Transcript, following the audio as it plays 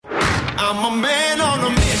I'm a man on a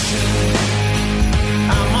mission.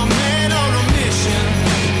 I'm a man on a mission.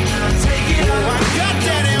 Take it up. I got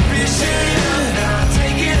that ambition.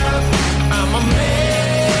 Take it up. I'm a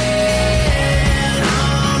man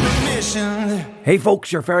on a mission. Hey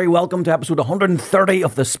folks, you're very welcome to episode 130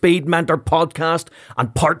 of the Speed Mentor podcast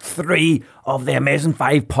and part 3 of the amazing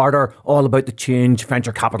 5-parter all about the Change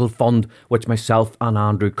Venture Capital Fund, which myself and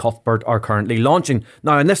Andrew Cuthbert are currently launching.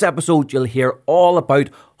 Now in this episode you'll hear all about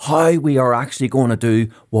how we are actually going to do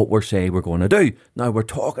what we say we're going to do. Now we're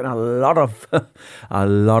talking a lot of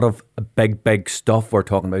big stuff. We're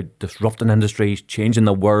talking about disrupting industries, changing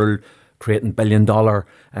the world, creating billion-dollar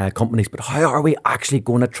companies, but how are we actually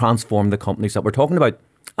going to transform the companies that we're talking about?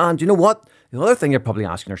 And you know what? The other thing you're probably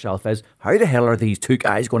asking yourself is, how the hell are these two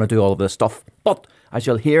guys going to do all of this stuff? But as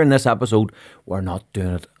you'll hear in this episode, we're not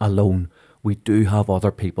doing it alone. We do have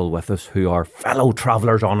other people with us who are fellow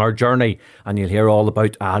travellers on our journey, and you'll hear all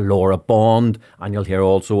about Laura Bond, and you'll hear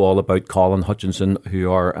also all about Colin Hutchinson,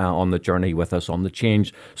 who are on the journey with us on the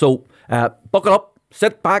change. So buckle up,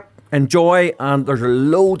 sit back, enjoy, and there's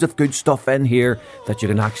loads of good stuff in here that you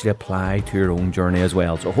can actually apply to your own journey as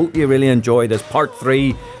well. So hope you really enjoy this part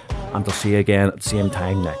 3, and I'll see you again at the same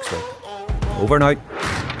time next week. Over and out.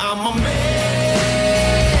 I'm a man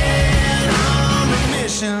on a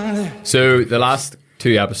mission. So the last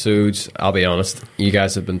 2 episodes, I'll be honest, you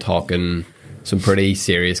guys have been talking some pretty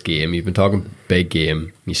serious game. You've been talking big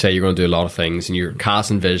game. You say you're going to do a lot of things, and you're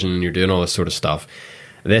casting vision, and you're doing all this sort of stuff.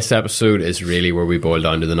 This episode is really where we boil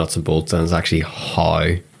down to the nuts and bolts, and it's actually how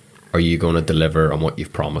are you going to deliver on what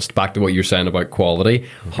you've promised. Back to what you're saying about quality,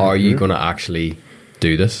 how are you going to actually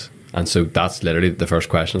do this? And so that's literally the first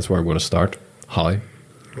question. That's where I'm going to start. How?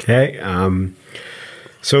 Okay.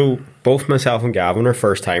 So both myself and Gavan are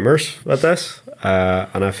first timers at this,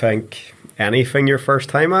 and I think anything you're first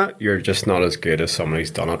time at, you're just not as good as somebody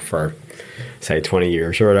who's done it for, say, 20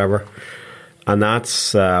 years or whatever. And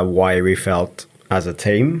that's why we felt, as a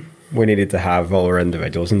team, we needed to have all our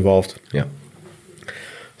individuals involved. Yeah.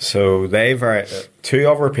 So they've 2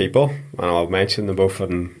 other people, and I'll mention them both,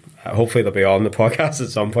 and hopefully they'll be on the podcast at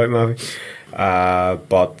some point, maybe.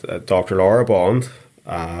 But Dr. Laura Bond,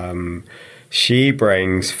 she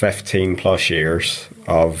brings 15 plus years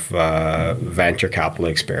of venture capital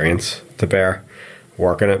experience to bear,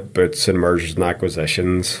 working at Boots and mergers and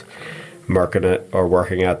acquisitions,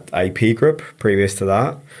 working at IP Group previous to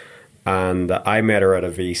that. And I met her at a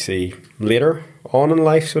VC later on in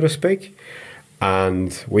life, so to speak,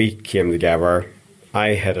 and we came together.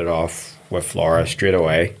 I hit it off with Laura straight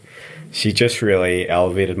away. She just really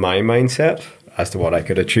elevated my mindset as to what I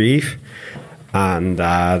could achieve, and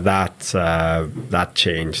that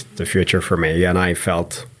changed the future for me. And I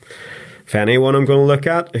felt, if anyone I'm going to look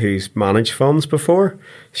at who's managed funds before,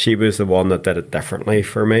 she was the one that did it differently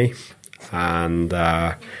for me, and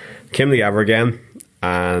came together again.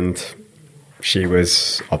 And she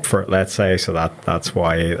was up for it, let's say, so that's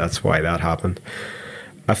why that happened.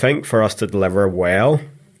 I think for us to deliver well,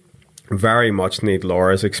 very much need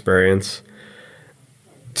Laura's experience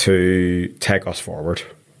to take us forward.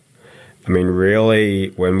 I mean, really,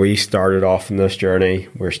 when we started off in this journey,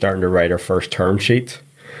 we're starting to write our first term sheet.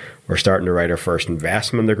 We're starting to write our first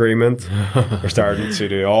investment agreement. We're starting to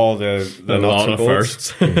do all the nuts and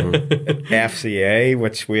bolts. FCA,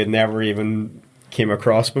 which we had never even came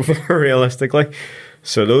across before, realistically.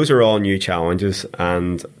 So those are all new challenges,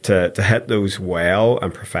 and to hit those well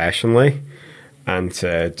and professionally, and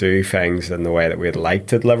to do things in the way that we'd like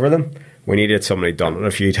to deliver them, we needed somebody done it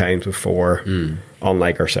a few times before,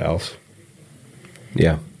 unlike ourselves.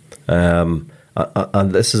 Yeah. And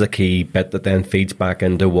this is a key bit that then feeds back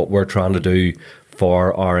into what we're trying to do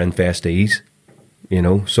for our investees. You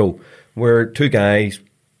know, so we're 2 guys,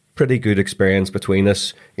 pretty good experience between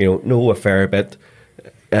us, know a fair bit.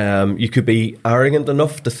 You could be arrogant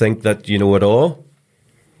enough to think that you know it all.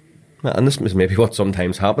 And this is maybe what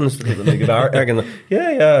sometimes happens. They get arrogant.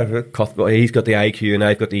 Cuthbert, he's got the IQ and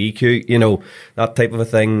I've got the EQ, that type of a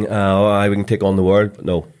thing. We can take on the world. But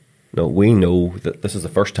no, we know that this is the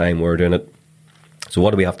first time we're doing it. So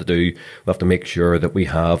what do we have to do? We have to make sure that we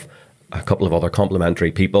have a couple of other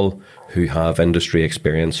complementary people who have industry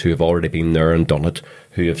experience, who have already been there and done it,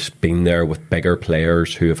 who have been there with bigger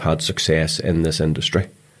players, who have had success in this industry.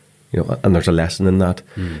 And there's a lesson in that.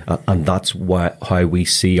 And that's how we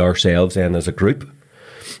see ourselves then as a group.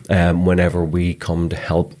 Whenever we come to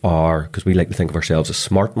help because we like to think of ourselves as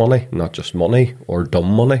smart money, not just money or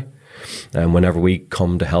dumb money. And whenever we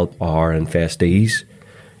come to help our investees,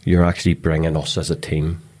 you're actually bringing us as a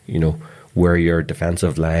team, we're your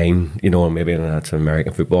defensive line, maybe that's an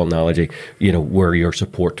American football analogy, we're your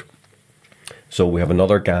support. So we have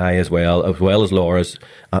another guy as well as Laura's.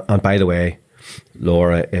 And by the way,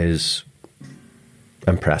 Laura is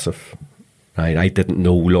impressive. Right, I didn't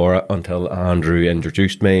know Laura until Andrew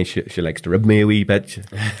introduced me. She likes to rib me a wee bit. She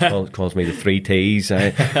calls me the 3 T's.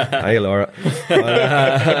 Hi, Laura.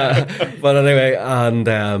 But anyway,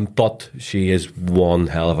 but she is one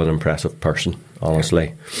hell of an impressive person,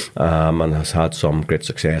 honestly, and has had some great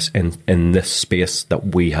success in this space that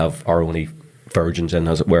we have our only virgins in,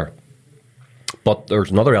 as it were. But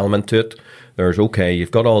there's another element to it. There's, okay,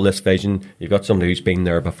 you've got all this vision, you've got somebody who's been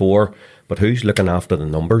there before, but who's looking after the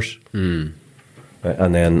numbers?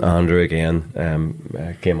 And then Andrew again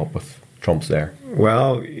came up with trumps there.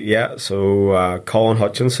 Well, yeah, so Colin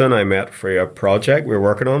Hutchinson I met for a project we were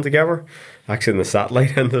working on together, actually in the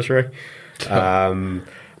satellite industry. And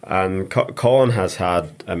Colin has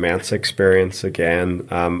had immense experience again.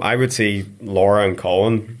 I would see Laura and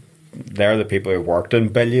Colin, they're the people who worked in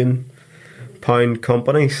billion-pound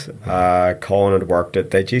companies. Colin had worked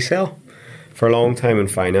at Digicel for a long time in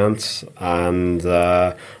finance, and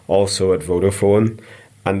also at Vodafone,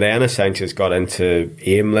 and then essentially has got into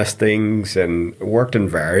AIM listings and worked in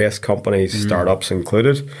various companies, startups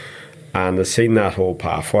included, and has seen that whole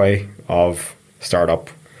pathway of startup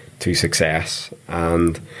to success.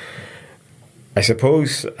 And I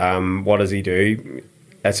suppose, what does he do?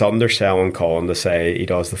 It's underselling Colin to say he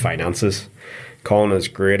does the finances. Colin is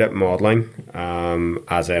great at modelling,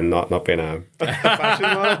 as in not being a fashion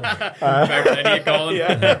model.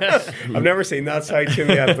 Yeah. I've never seen that side to him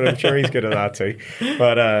yet, but I'm sure he's good at that too.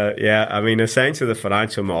 But yeah, I mean, essentially the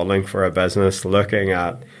financial modelling for a business, looking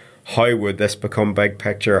at how would this become big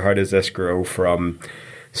picture, how does this grow from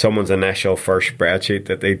someone's initial first spreadsheet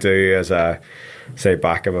that they do as a, say,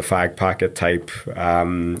 back of a fag packet type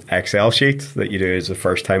Excel sheet that you do as a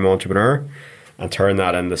first time entrepreneur, and turn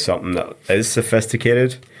that into something that is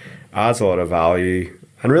sophisticated, adds a lot of value.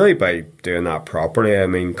 And really by doing that properly, I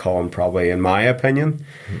mean, Colin probably, in my opinion,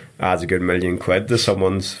 adds a good £1 million to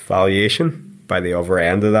someone's valuation by the other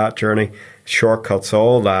end of that journey. Shortcuts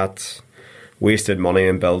all that wasted money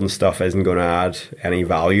in building stuff isn't going to add any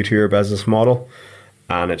value to your business model.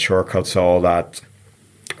 And it shortcuts all that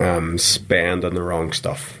spend on the wrong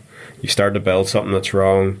stuff. You start to build something that's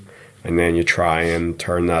wrong, and then you try and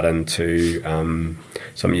turn that into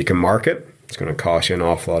something you can market. It's going to cost you an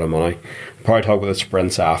awful lot of money. Probably talk about the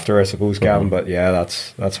sprints after, I suppose, Gavin. But yeah,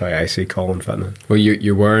 that's how I see Colin fitting in. Well,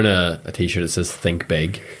 you're wearing a T-shirt that says "Think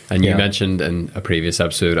Big," and you mentioned in a previous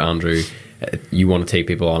episode, Andrew, you want to take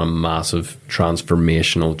people on a massive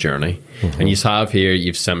transformational journey. And you have here,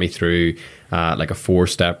 you've sent me through like a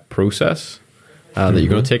 4-step process that you're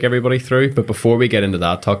going to take everybody through. But before we get into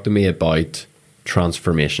that, talk to me about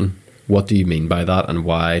transformation. What do you mean by that, and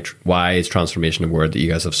why is transformation a word that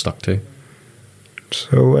you guys have stuck to?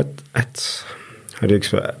 So it's how do you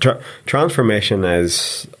explain? Transformation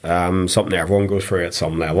is something everyone goes through at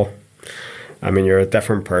some level. I mean, you're a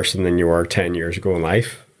different person than you were 10 years ago in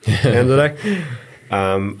life at the end of the day.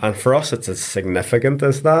 And for us, it's as significant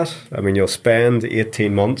as that. I mean, you'll spend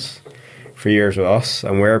 18 months for years with us,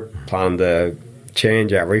 and we're planning to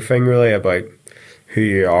change everything really about who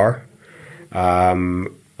you are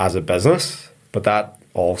as a business, but that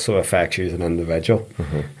also affects you as an individual.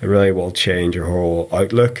 It really will change your whole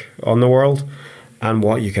outlook on the world and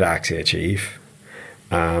what you could actually achieve.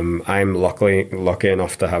 I'm lucky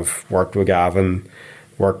enough to have worked with Gavan,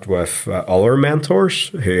 worked with other mentors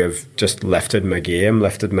who have just lifted my game,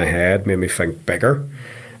 lifted my head, made me think bigger,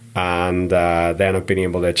 and then I've been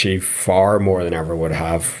able to achieve far more than I ever would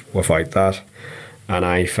have without that. And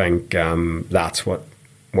I think that's what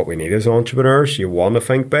we need as entrepreneurs. You want to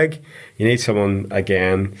think big. You need someone,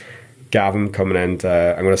 again, Gavan, coming in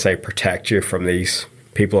to, I'm going to say, protect you from these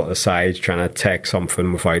people at the side trying to take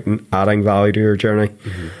something without adding value to your journey.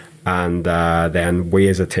 And then we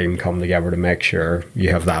as a team come together to make sure you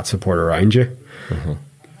have that support around you.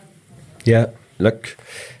 Yeah, look,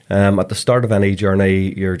 at the start of any journey,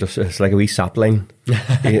 it's like a wee sapling,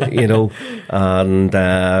 you know, and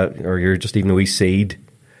or you're just even a wee seed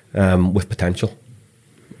with potential.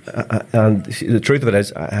 And the truth of it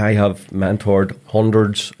is, I have mentored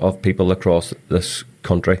hundreds of people across this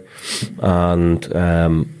country, and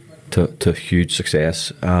to huge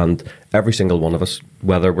success. And every single one of us,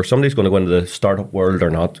 whether somebody's going to go into the startup world or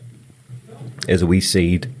not, is a wee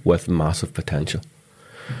seed with massive potential.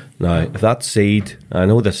 Now, if that seed, I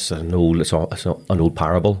know this is an old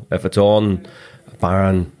parable. If it's on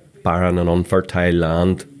barren and unfertile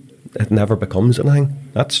land, it never becomes anything.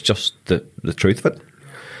 That's just the truth of it.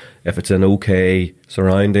 If it's in okay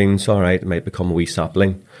surroundings, all right, it might become a wee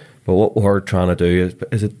sapling. But what we're trying to do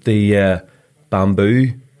is it the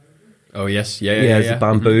bamboo Oh yes, It's a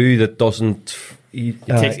bamboo that doesn't. It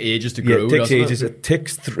takes ages to grow. It takes doesn't ages. It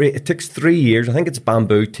takes 3 years. I think it's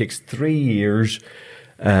bamboo. It takes 3 years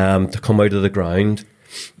to come out of the ground,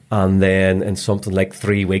 and then in something like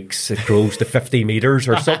 3 weeks, it grows to 50 meters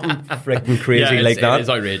or something freaking crazy like that. It is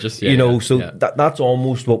outrageous. That's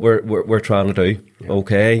almost what we're trying to do.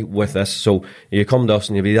 Okay, with this, so you come to us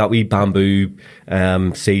and you'll be that wee bamboo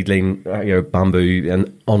seedling, bamboo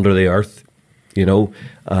and under the earth.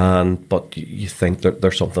 But you think that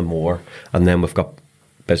there's something more, and then we've got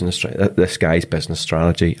this guy's business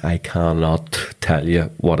strategy. I cannot tell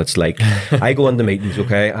you what it's like. I go into meetings.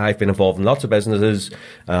 Okay, I've been involved in lots of businesses,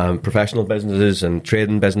 professional businesses and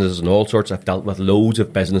trading businesses and all sorts. I've dealt with loads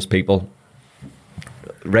of business people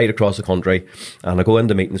right across the country, and I go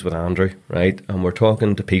into meetings with Andrew, right, and we're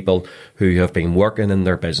talking to people who have been working in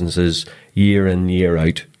their businesses year in, year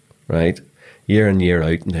out, right, year in, year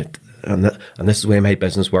out, and this is the way my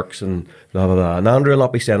business works, and blah, blah, blah. And Andrew will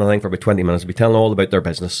not be saying anything for about 20 minutes. He'll be telling all about their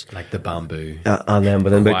business. Like the bamboo. And then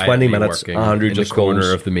within about 20 minutes, Andrew just goes... in the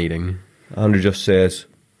corner of the meeting. Andrew just says,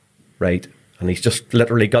 right. And he's just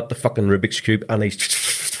literally got the fucking Rubik's Cube, and he's...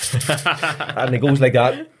 and he goes like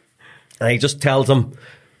that. And he just tells them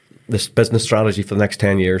this business strategy for the next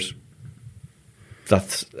 10 years.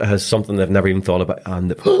 That has something they've never even thought about.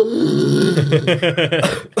 And...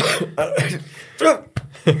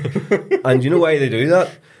 and you know why they do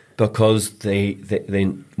that? Because they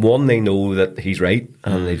know that he's right,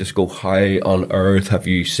 and they just go, how on earth have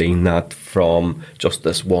you seen that from just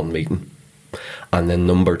this one meeting? And then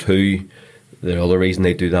number two, the other reason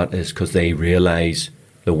they do that is because they realise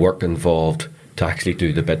the work involved to actually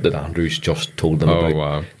do the bit that Andrew's just told them about.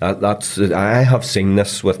 Wow. That's I have seen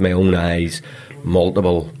this with my own eyes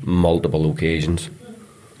multiple occasions.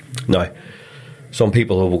 Now, some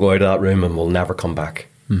people will go out of that room and will never come back.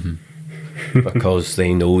 Because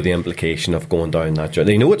they know the implication of going down that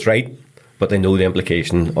journey. They know it's right, but they know the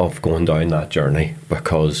implication of going down that journey,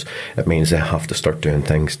 because it means they have to start doing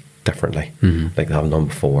things differently, like they haven't done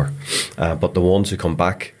before. But the ones who come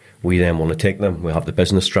back, we then want to take them. We have the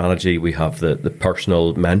business strategy, we have the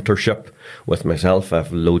personal mentorship with myself. I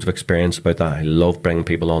have loads of experience about that. I love bringing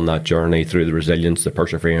people on that journey through the resilience, the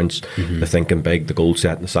perseverance, the thinking big, the goal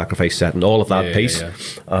setting, the sacrifice setting, all of that piece.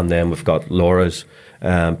 And then we've got Laura's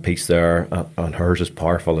piece there, and hers is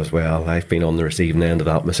powerful as well. I've been on the receiving end of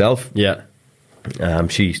that myself.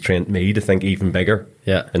 She's trained me to think even bigger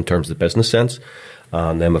in terms of the business sense.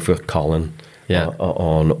 And then we've got Colin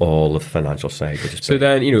on all of the financial side. So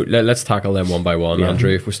then, let's tackle them one by one.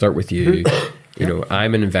 Andrew, if we start with you,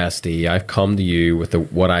 I'm an investee. I've come to you with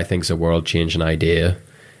what I think is a world-changing idea.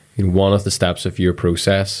 One of the steps of your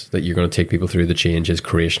process that you're going to take people through the change is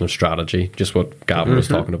creation of strategy, just what Gavan was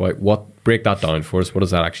talking about. Break that down for us. What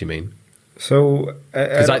does that actually mean? So,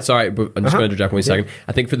 sorry, but I'm just going to interject 1 second.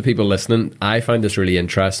 I think for the people listening, I find this really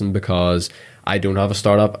interesting because I don't have a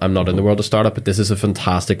startup. I'm not in the world of startup, but this is a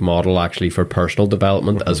fantastic model actually for personal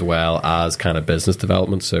development as well as kind of business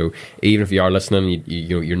development. So even if you are listening,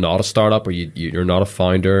 you're not a startup, or you're not a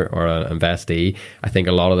founder or an investee, I think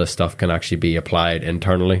a lot of this stuff can actually be applied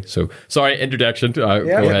internally. So sorry, interjection. Go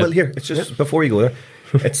ahead. Well, here, it's just before you go there.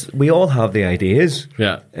 We all have the ideas.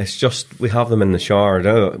 It's just we have them in the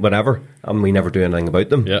shower, whatever, and we never do anything about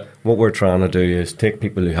them. What we're trying to do is take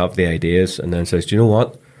people who have the ideas and then says, do you know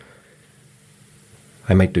what?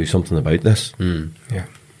 I might do something about this. Over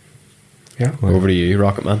to you,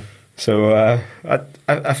 Rocket Man. So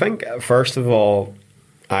I think first of all,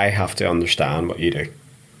 I have to understand what you do.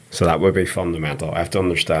 So that would be fundamental. I have to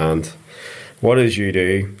understand what it is you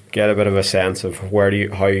do, get a bit of a sense of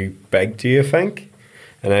how big do you think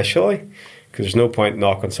initially, because there's no point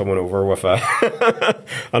knocking someone over with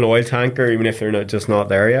an oil tanker, even if they're not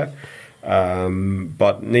there yet.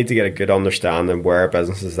 But need to get a good understanding where a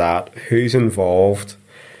business is at, who's involved,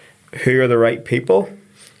 who are the right people,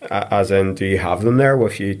 as in, do you have them there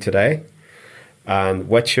with you today, and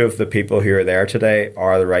which of the people who are there today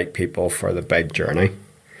are the right people for the big journey.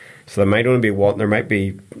 So there might only be one. There might be,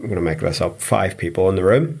 I'm going to make this up, 5 people in the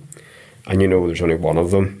room, and there's only one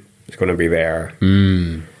of them is going to be there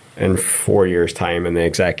in 4 years' time in the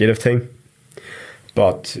executive team.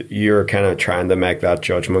 But you're kind of trying to make that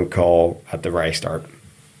judgment call at the very start.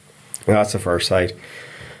 That's the first side.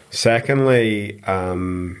 Secondly,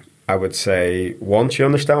 I would say once you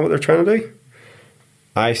understand what they're trying to do,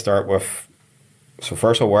 I start with, so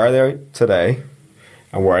first of all, where are they today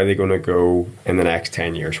and where are they going to go in the next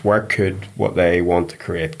 10 years? Where could what they want to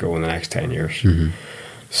create go in the next 10 years?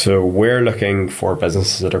 So we're looking for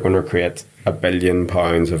businesses that are going to create £1 billion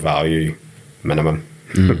of value minimum.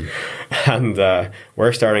 And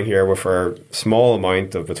we're starting here with a small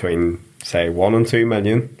amount of between, say, 1 and 2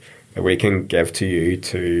 million that we can give to you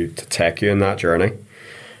to take you in that journey.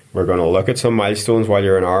 We're going to look at some milestones while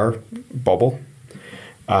you're in our bubble,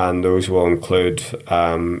 and those will include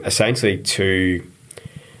essentially 2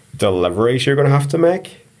 deliveries you're going to have to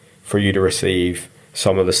make for you to receive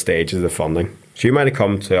some of the stages of the funding. So you might have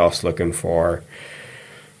come to us looking for,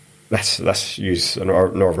 let's use a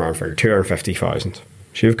Northern Ireland figure, 250,000.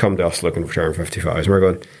 So you've come to us looking for 250,000. We're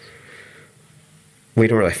going, we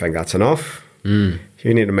don't really think that's enough. You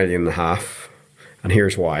need 1.5 million, and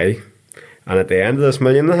here's why. And at the end of this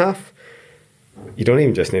 1.5 million, you don't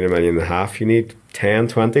even just need 1.5 million, you need 10,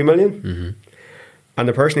 20 million. And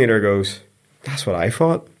the person either goes, that's what I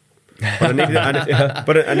thought.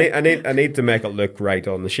 But I need to make it look right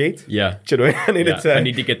on the sheet. Yeah. Do you know? I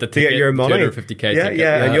need to get the ticket, get your money. 250k.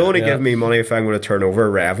 Yeah. And you only give me money if I'm going to turn over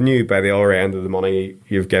revenue by the other end of the money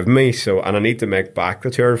you've given me. So, and I need to make back the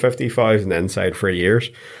 250,000 inside 3 years.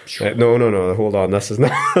 No. Hold on. This is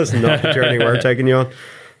not the journey we're taking you on.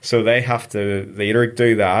 So they have to either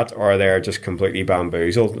do that or they're just completely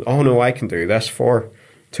bamboozled. Oh no, I can do this for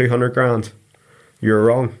 200 grand. You're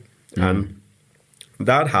wrong. And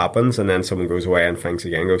that happens, and then someone goes away and thinks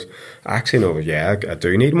again, goes, actually, no, yeah, I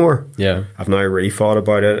do need more. Yeah. I've now rethought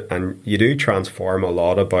about it, and you do transform a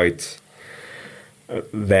lot about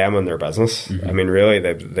them and their business. I mean, really,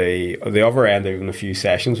 the other end, even a few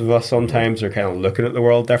sessions with us sometimes, are kind of looking at the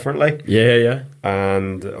world differently. Yeah.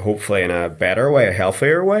 And hopefully in a better way, a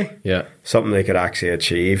healthier way. Yeah. Something they could actually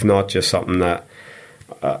achieve, not just something that,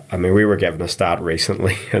 I mean, we were given a stat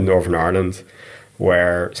recently in Northern Ireland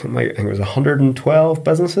where something like, I think it was 112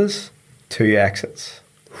 businesses, 2 exits.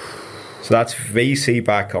 So that's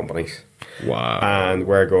VC-backed companies. Wow. And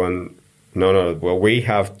we're going, no, well, we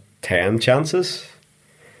have 10 chances,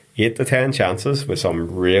 8 to 10 chances with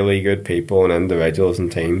some really good people and individuals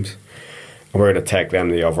and teams. And we're going to take them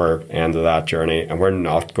to the other end of that journey. And we're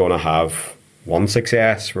not going to have one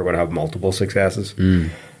success. We're going to have multiple successes.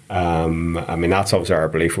 I mean, that's obviously our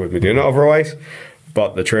belief. We'd be doing it otherwise.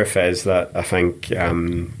 But the truth is that I think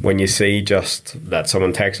when you see just that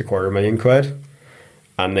someone takes £250,000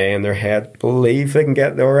 and they in their head believe they can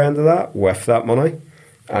get the other end of that with that money,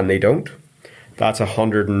 and they don't, that's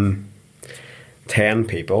 110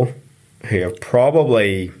 people who have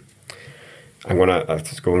probably,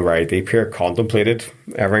 it's going very deep here, contemplated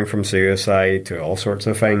everything from suicide to all sorts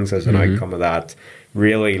of things as an outcome of that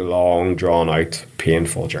really long, drawn out,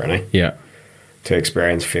 painful journey. Yeah. To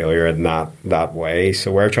experience failure in that way.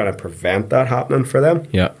 So we're trying to prevent that happening for them.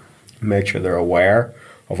 Yeah. Make sure they're aware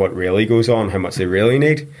of what really goes on, how much they really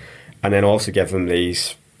need, and then also give them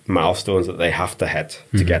these milestones that they have to hit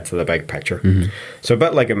to get to the big picture. So a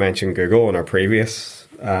bit like I mentioned Google in our previous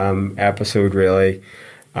episode, really,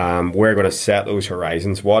 we're going to set those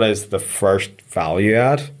horizons. What is the first value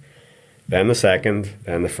add, then the second,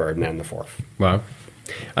 then the third, and then the fourth. Wow.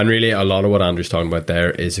 And really, a lot of what Andrew's talking about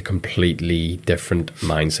there is a completely different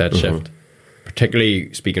mindset shift,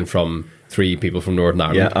 particularly speaking from 3 people from Northern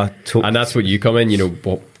Ireland. Yeah, and that's what you come in,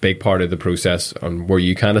 big part of the process and where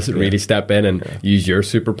you kind of really step in and use your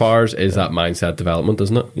superpowers is that mindset development,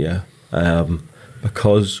 isn't it? Yeah.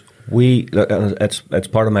 Because it's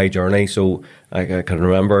part of my journey. So I can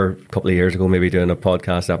remember a couple of years ago, maybe doing a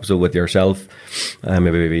podcast episode with yourself,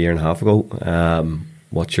 maybe a year and a half ago.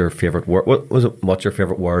 What's your favourite word? What's your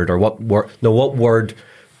favourite word? Or what word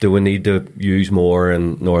do we need to use more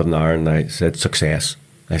in Northern Ireland? I said success.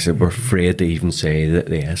 I said we're afraid to even say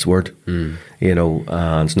the S word. And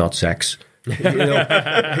it's not sex. Maybe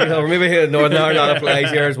Northern Ireland that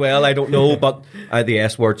applies here as well. I don't know, but the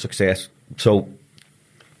S word, success. So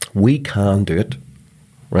we can do it,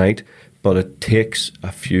 right? But it takes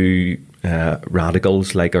a few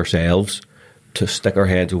radicals like ourselves to stick our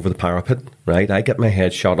heads over the parapet, right? I get my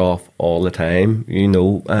head shot off all the time.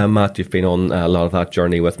 Matt, you've been on a lot of that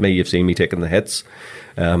journey with me. You've seen me taking the hits.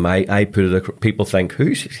 I put it, people think,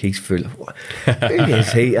 he's full of what? Who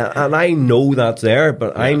is he? And I know that's there,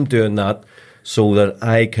 but I'm doing that so that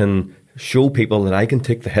I can show people that I can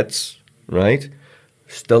take the hits, right?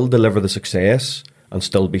 Still deliver the success and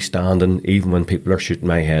still be standing even when people are shooting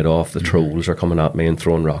my head off, the trolls are coming at me and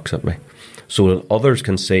throwing rocks at me. So that others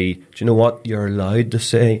can say, do you know what? You're allowed to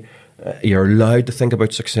say, you're allowed to think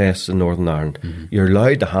about success in Northern Ireland. You're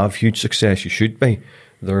allowed to have huge success. You should be.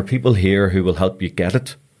 There are people here who will help you get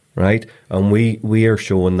it, right? And we are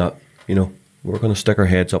showing that, we're going to stick our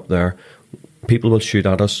heads up there. People will shoot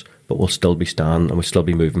at us, but we'll still be standing and we'll still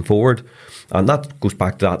be moving forward. And that goes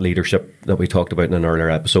back to that leadership that we talked about in an earlier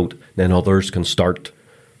episode. Then others can start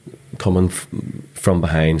coming from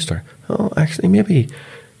behind, start, oh, actually, maybe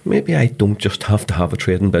I don't just have to have a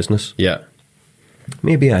trading business. Yeah.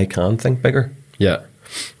 Maybe I can think bigger. Yeah.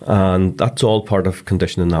 And that's all part of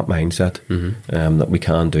conditioning that mindset, that we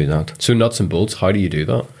can do that. So nuts and bolts, how do you do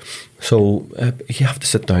that? So you have to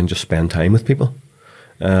sit down and just spend time with people.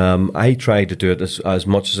 I try to do it as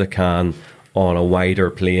much as I can on a wider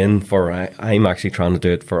plane. I'm actually trying to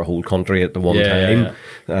do it for a whole country at the one time.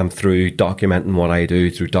 Through documenting what I do,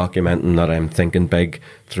 through documenting that I'm thinking big,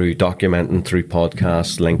 through documenting through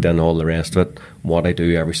podcasts, LinkedIn, all the rest of it, what I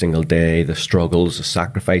do every single day, the struggles, the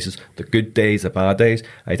sacrifices, the good days, the bad days.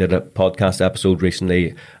 I did a podcast episode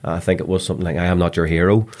recently. I think it was something like, I am not your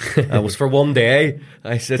hero. It was for one day.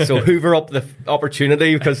 I said, so hoover up the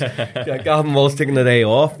opportunity, because Gavan was taking the day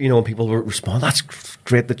off. You know, people would respond, that's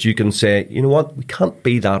great that you can say, you know what, we can't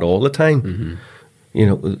be that all the time. You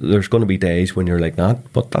know, there's going to be days when you're like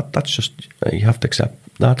that, but that's just, you have to accept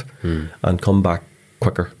that and come back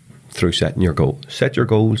quicker through setting your goal. Set your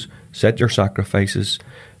goals, set your sacrifices,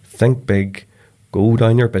 think big, go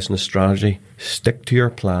down your business strategy, stick to your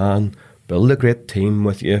plan, build a great team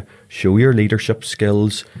with you, show your leadership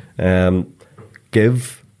skills,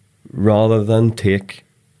 give rather than take,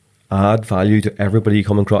 add value to everybody you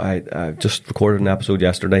come across. I just recorded an episode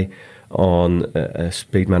yesterday on a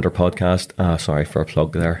Speed Mentor podcast. Sorry for a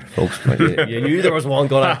plug there, folks. But you knew there was one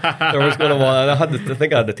going to. I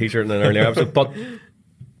think I had the t-shirt in an earlier episode. But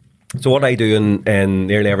so what I do in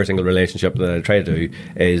nearly every single relationship that I try to do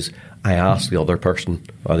is I ask the other person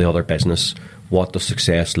or the other business, what does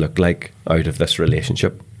success look like out of this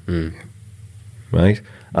relationship? Right?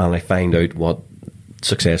 And I find out what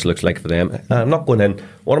success looks like for them. I'm not going in,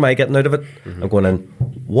 what am I getting out of it? I'm going in,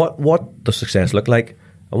 what does success look like?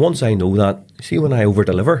 And once I know that, see, when I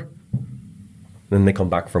over-deliver, then they come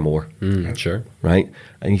back for more. Sure. Right?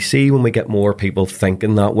 And you see, when we get more people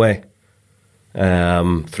thinking that way,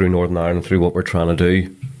 through Northern Ireland, through what we're trying to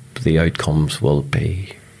do, the outcomes will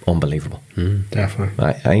be unbelievable.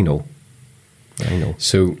 Definitely. I know.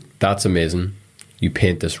 So that's amazing. You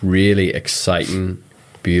paint this really exciting,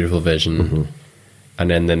 beautiful vision, and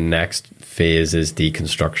then the next phase is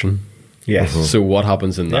deconstruction. Yes. So what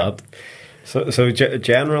happens in that? So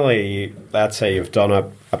generally, let's say you've done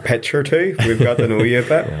a pitch or two, we've got to know you a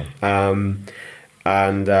bit,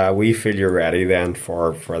 and we feel you're ready then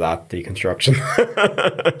for that deconstruction.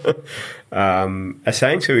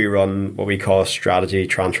 Essentially, we run what we call a strategy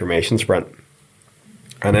transformation sprint,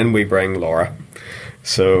 and then we bring Laura.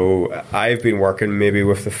 So I've been working maybe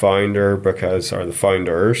with the founder or the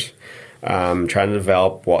founders, trying to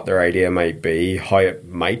develop what their idea might be, how it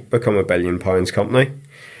might become a £1 billion company.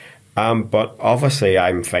 But obviously,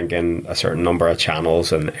 I'm thinking a certain number of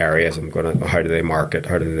channels and areas. I'm going to, how do they market?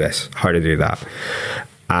 How to do this? How to do that?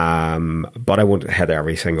 But I won't hit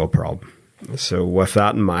every single problem. So with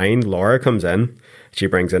that in mind, Laura comes in. She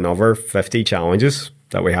brings another 50 challenges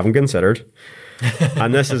that we haven't considered.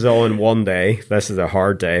 And this is all in one day. This is a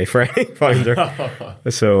hard day for any founder.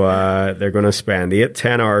 So they're going to spend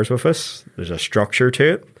 8-10 hours with us. There's a structure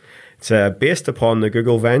to it. It's based upon the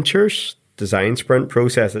Google Ventures design sprint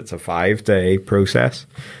process. It's a 5-day process.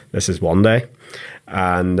 This is 1 day.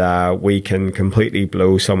 And we can completely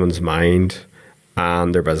blow someone's mind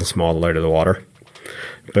and their business model out of the water,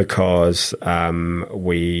 because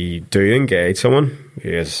we do engage someone who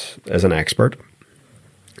is an expert.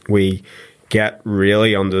 We get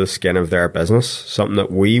really under the skin of their business, something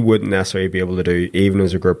that we wouldn't necessarily be able to do even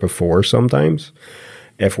as a group of 4 sometimes,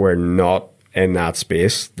 if we're not in that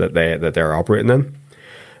space that they're operating in.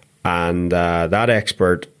 And that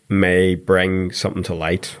expert may bring something to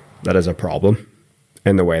light that is a problem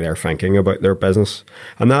in the way they're thinking about their business.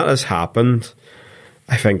 And that has happened,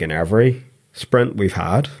 I think, in every sprint we've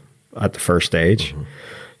had at the first stage.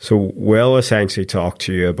 So we'll essentially talk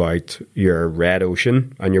to you about your red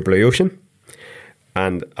ocean and your blue ocean.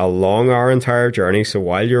 And along our entire journey, so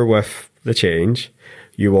while you're with the change,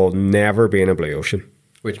 you will never be in a blue ocean.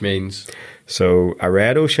 Which means? So a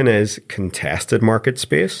red ocean is contested market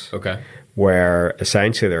space. Okay. Where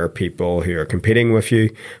essentially there are people who are competing with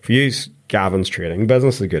you. If you use Gavan's trading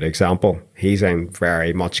business is a good example. He's in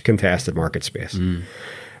very much contested market space.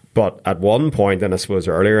 But at one point, and I suppose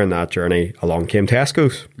earlier in that journey, along came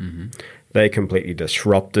Tesco's. They completely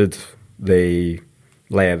disrupted the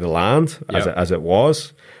lay of the land as it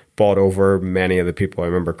was, bought over many of the people. I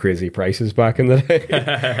remember Crazy Prices back in the day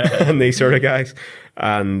and these sort of guys,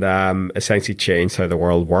 and essentially changed how the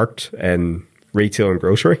world worked in retail and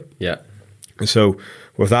grocery. Yeah. So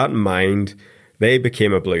with that in mind, they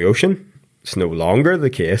became a blue ocean, it's no longer the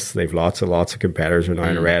case. They've lots of competitors are now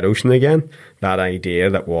in a red ocean again. That idea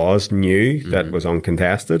that was new, that was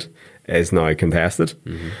uncontested, is now contested.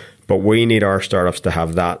 But we need our startups to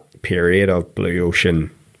have that period of blue ocean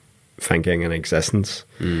thinking and existence.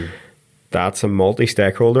 That's a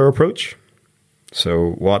multi-stakeholder approach.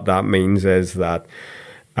 So what that means is that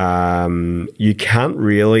you can't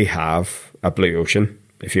really have a blue ocean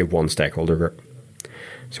if you have one stakeholder group.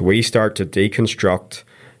 So we start to deconstruct.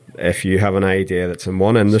 If you have an idea that's in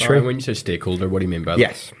one industry... Sorry, when you say stakeholder, what do you mean by that?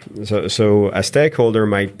 Yes. So a stakeholder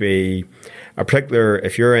might be a particular...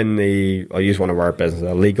 If you're in the... I'll use one of our business,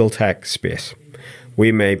 a legal tech space.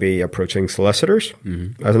 We may be approaching solicitors,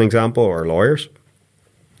 as an example, or lawyers.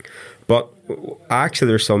 But actually,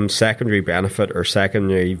 there's some secondary benefit or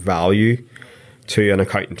secondary value to an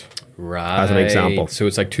accountant. Right. As an example. So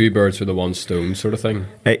it's like two birds with a one stone sort of thing?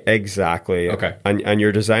 Exactly. Okay. And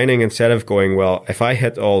you're designing, instead of going, well, if I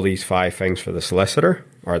hit all these 5 things for the solicitor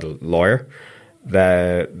or the lawyer,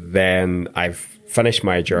 then I've finished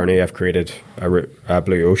my journey, I've created a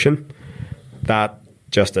blue ocean. That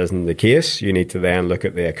just isn't the case. You need to then look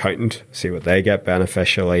at the accountant, see what they get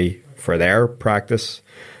beneficially for their practice,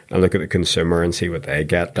 and look at the consumer and see what they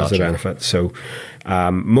get as a benefit. So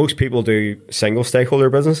most people do single stakeholder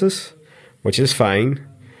businesses, which is fine,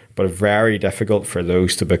 but very difficult for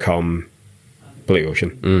those to become blue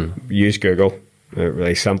ocean. Use Google, a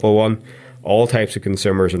really simple one. All types of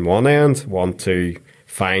consumers on one end want to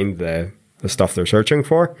find the stuff they're searching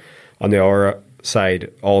for. On the other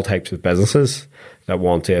side, all types of businesses that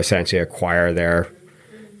want to essentially acquire their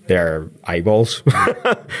eyeballs,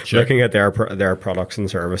 looking at their products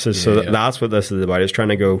and services. That's what this is about. It's trying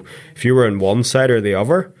to go, if you were on one side or the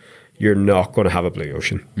other, you're not going to have a blue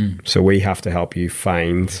ocean. So we have to help you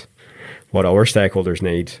find what our stakeholders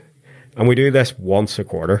need. And we do this once a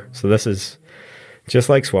quarter. So this is just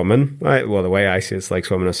like swimming. Well, the way I see it's like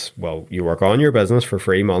swimming is, well, you work on your business for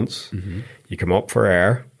 3 months. You come up for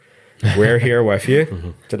air. We're here with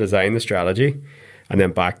you to design the strategy. And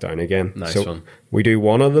then back down again. Nice so one. We do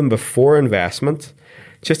one of them before investment,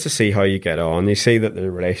 just to see how you get on. You see that the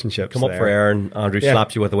relationship's Come up there. for air and Andrew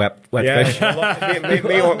slaps you with a wet fish.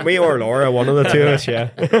 me or Laura, one of the two of us, yeah.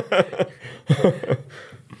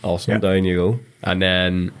 Awesome, down you go. And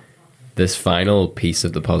then this final piece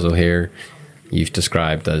of the puzzle here, you've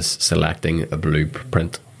described as selecting a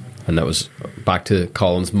blueprint. And that was back to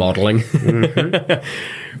Colin's modelling.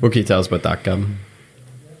 What can you tell us about that, Gavin?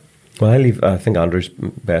 Well, I think Andrew's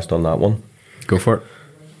best on that one. Go for it.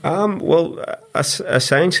 Well,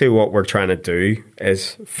 essentially what we're trying to do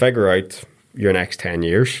is figure out your next 10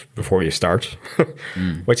 years before you start,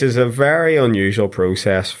 which is a very unusual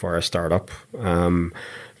process for a startup.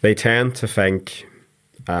 They tend to think,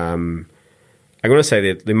 I'm going to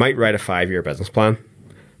say they might write a 5-year business plan,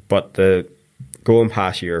 but the going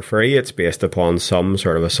past year 3, it's based upon some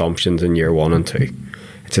sort of assumptions in year 1 and 2.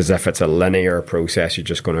 It's as if it's a linear process. You're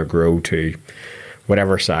just going to grow to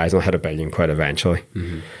whatever size and hit £1 billion quid eventually.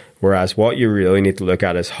 Whereas what you really need to look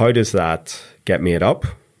at is, how does that get made up?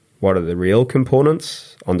 What are the real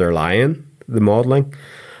components underlying the modelling?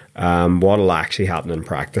 What will actually happen in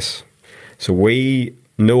practice? So we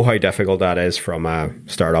know how difficult that is from a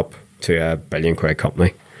startup to a £1 billion quid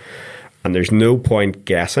company. And there's no point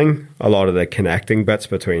guessing a lot of the connecting bits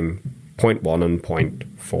between point 1 and point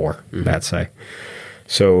 4, let's say.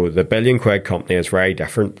 So the £1 billion quid company is very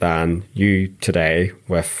different than you today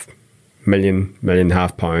with £1.5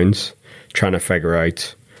 million trying to figure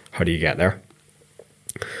out how do you get there.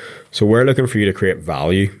 So we're looking for you to create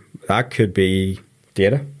value. That could be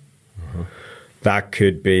data. That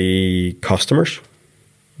could be customers.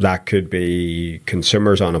 That could be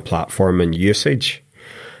consumers on a platform and usage.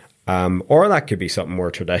 Or that could be something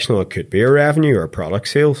more traditional. It could be a revenue or product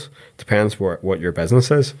sales. Depends what your business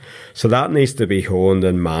is. So that needs to be honed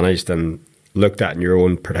and managed and looked at in your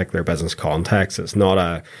own particular business context. It's not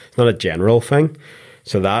a general thing.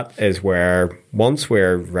 So that is where, once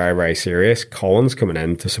we're very, very serious, Colin's coming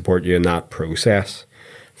in to support you in that process.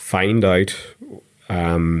 Find out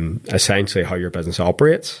essentially how your business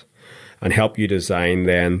operates and help you design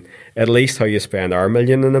then at least how you spend our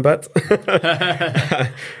million and a bit.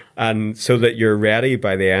 And so that you're ready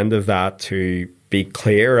by the end of that to be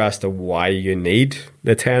clear as to why you need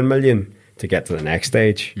the 10 million to get to the next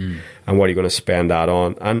stage and what are you going to spend that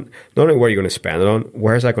on. And not only where are you going to spend it on,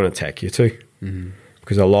 where's that going to take you to?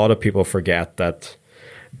 Because a lot of people forget that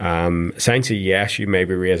essentially, yes, you may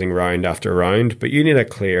be raising round after round, but you need a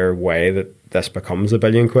clear way that this becomes a £1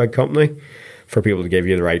 billion quid company for people to give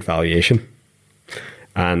you the right valuation.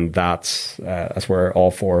 And that's where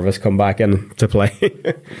all 4 of us come back into play.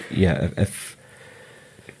 Yeah, if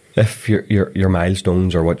if your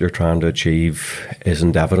milestones or what you're trying to achieve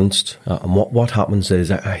isn't evidenced, and what happens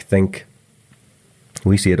is, I think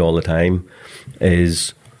we see it all the time,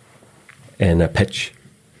 is in a pitch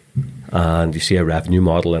and you see a revenue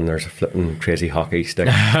model and there's a flipping crazy hockey stick.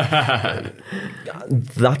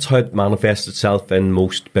 That's how it manifests itself in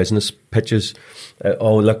most business pitches.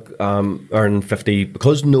 Earn 50,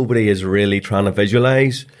 because nobody is really trying to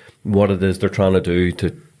visualize what it is they're trying to do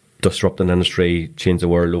to disrupt an industry, change the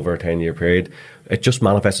world over a 10-year period. It just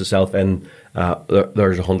manifests itself in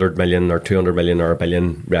there's 100 million or 200 million or $1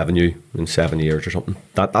 billion revenue in 7 years or something.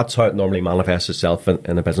 That's how it normally manifests itself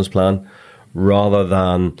in a business plan, rather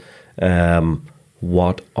than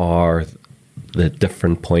what are the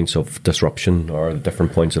different points of disruption or the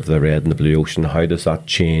different points of the red and the blue ocean. How does that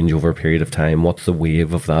change over a period of time? What's the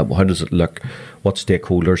wave of that? How does it look? What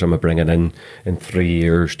stakeholders am I bringing in 3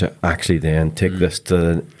 years to actually then take this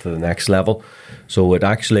to the next level? So it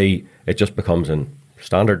just becomes a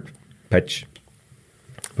standard pitch,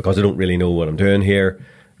 because I don't really know what I'm doing here.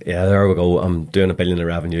 Yeah, there we go. I'm doing $1 billion in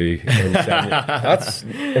revenue in 7 years. That's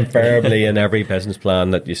invariably in every business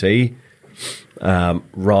plan that you see,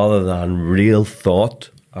 rather than real thought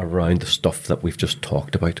around the stuff that we've just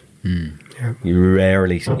talked about. Yeah. You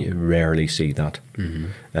rarely see that.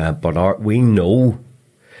 But we know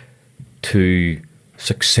to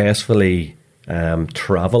successfully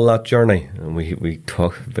travel that journey, and we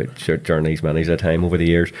talk about journeys many a time over the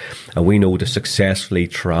years, and we know to successfully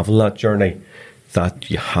travel that journey,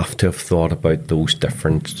 that you have to have thought about those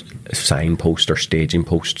different signposts or staging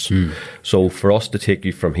posts. So for us to take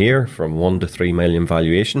you from here, from 1 to 3 million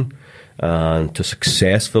valuation, and to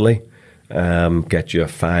successfully get you a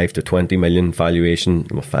 5 to 20 million valuation,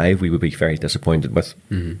 well, 5 we would be very disappointed with.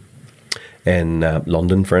 In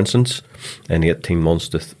London, for instance, in 18 months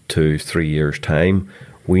to 3 years' time,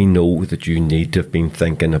 we know that you need to have been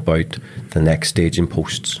thinking about the next staging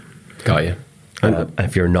posts. Got you. And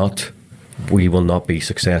if you're not, we will not be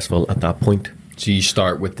successful at that point. So you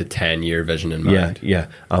start with the 10-year vision in mind. Yeah.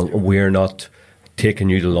 We're not taking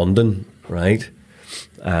you to London, right,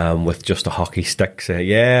 with just a hockey stick, say,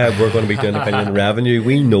 yeah, we're going to be doing $1 billion in revenue.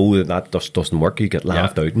 We know that just doesn't work. You get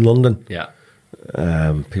laughed out in London. Yeah.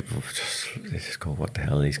 People just go, what the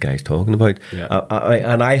hell are these guys talking about? Yeah.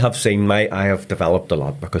 I have developed a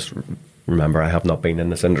lot, because remember, I have not been in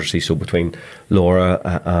this industry. So between Laura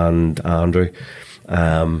and Andrew,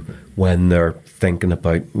 when they're thinking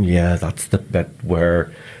about, that's the bit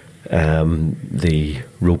where the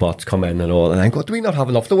robots come in and all, and I think, do we not have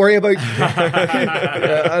enough to worry about?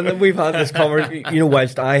 And then we've had this conversation,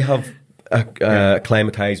 whilst I have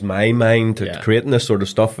acclimatized my mind to creating this sort of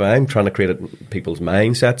stuff, I'm trying to create it in people's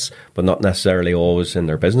mindsets, but not necessarily always in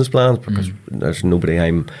their business plans, because there's nobody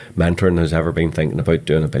I'm mentoring who's ever been thinking about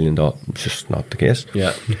doing $1 billion. It's just not the case.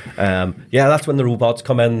 That's when the robots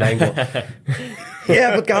come in and I go,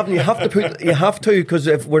 yeah, but Gavin, you have to, because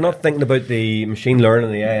if we're not thinking about the machine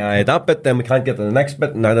learning, the AI, that bit, then we can't get to the next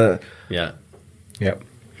bit.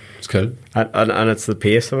 It's cool. And it's the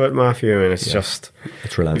pace of it, Matthew, and it's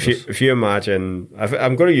relentless. If you imagine,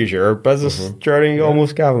 I'm going to use your business journey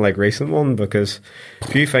almost, Gavin, like recent one, because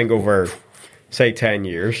if you think over, say, 10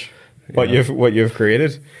 years, what you've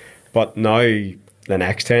created, but now the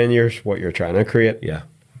next 10 years, what you're trying to create,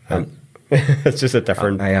 it's just a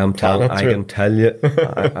different. I can tell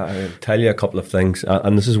you a couple of things,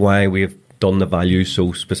 and this is why we've done the values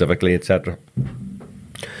so specifically, etc.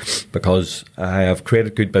 Because I have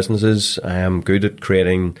created good businesses. I am good at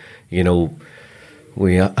creating,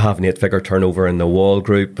 we have an 8-figure turnover in the Wall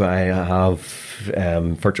Group. I have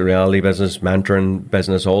virtual reality business, mentoring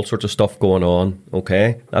business, all sorts of stuff going on.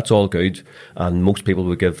 Okay, that's all good. And most people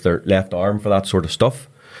would give their left arm for that sort of stuff.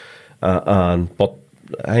 But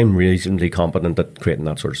I'm reasonably competent at creating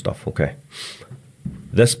that sort of stuff. Okay.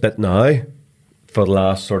 This bit now, for the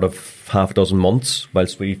last sort of half a dozen months,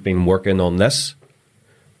 whilst we've been working on this,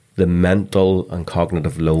 the mental and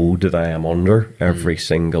cognitive load that I am under every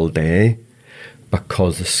single day,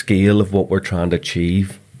 because the scale of what we're trying to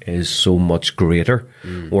achieve is so much greater.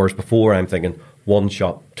 Whereas before, I'm thinking 1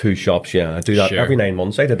 shop, 2 shops. Yeah, I do that every 9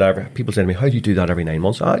 months. People say to me, how do you do that every 9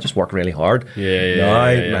 months? I just work really hard.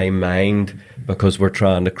 My mind, because we're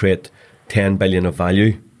trying to create 10 billion of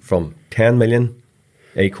value from 10 million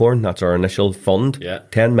Acorn, that's our initial fund,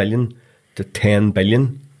 10 million to 10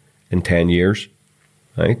 billion in 10 years.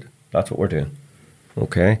 Right? That's what we're doing.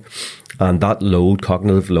 Okay? And that load,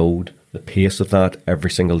 cognitive load, the pace of that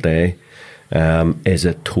every single day is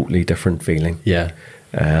a totally different feeling.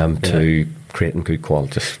 To creating good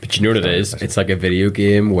quality. But you know what it is? It's like a video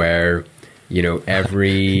game where,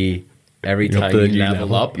 every every You're up time to the you new level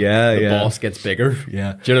level. up, Yeah, the yeah. boss gets bigger.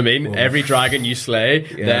 Yeah. Do you know what I mean? Every dragon you slay,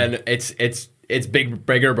 then it's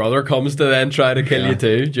bigger brother comes to then try to kill you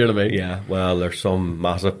too. Do you know what I mean? Yeah, well, there's some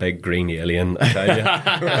massive big green alien, I tell you.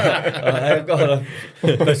 I've got a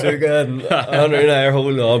bazooka and Andrew and I are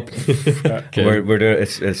holding on. We're doing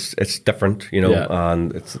it's different, you know,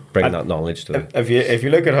 and it's bringing that knowledge to it. If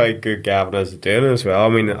you look at how good Gavan is doing as well, I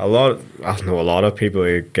mean, I know a lot of people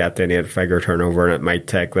who get to an 8-figure turnover and it might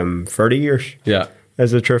take them 30 years. Yeah.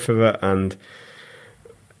 Is the truth of it, and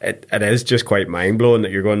it is just quite mind blowing that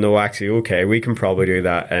you're going, no, actually, okay, we can probably do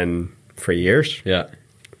that in 3 years. Yeah.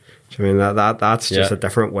 So, I mean, that's just a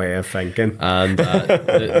different way of thinking. And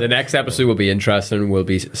the next episode will be interesting. We'll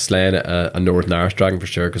be slaying a Northern Irish dragon for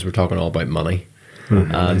sure, because we're talking all about money.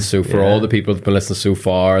 And so for all the people that've been listening so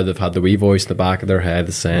far, they've had the wee voice in the back of their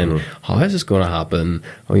head saying, how is this going to happen?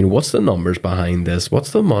 I mean, what's the numbers behind this?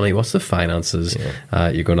 What's the money? What's the finances?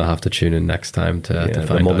 You're going to have to tune in next time to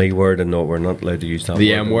find the money out. word, and no, we're not allowed to use that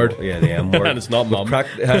The word. M word. Yeah, the M word. And it's not mum. We've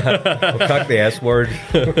cracked the S word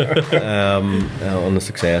on the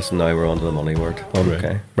success, and now we're on to the money word.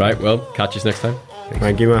 Okay. Right, well, catch you next time.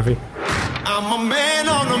 Thank you, Matthew. I'm a man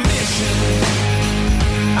on a mission.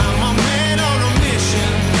 I'm a man on a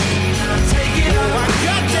mission. Take it up. I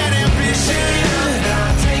got that ambition.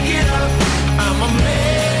 Take it up. I'm a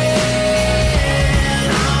man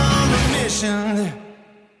on a mission.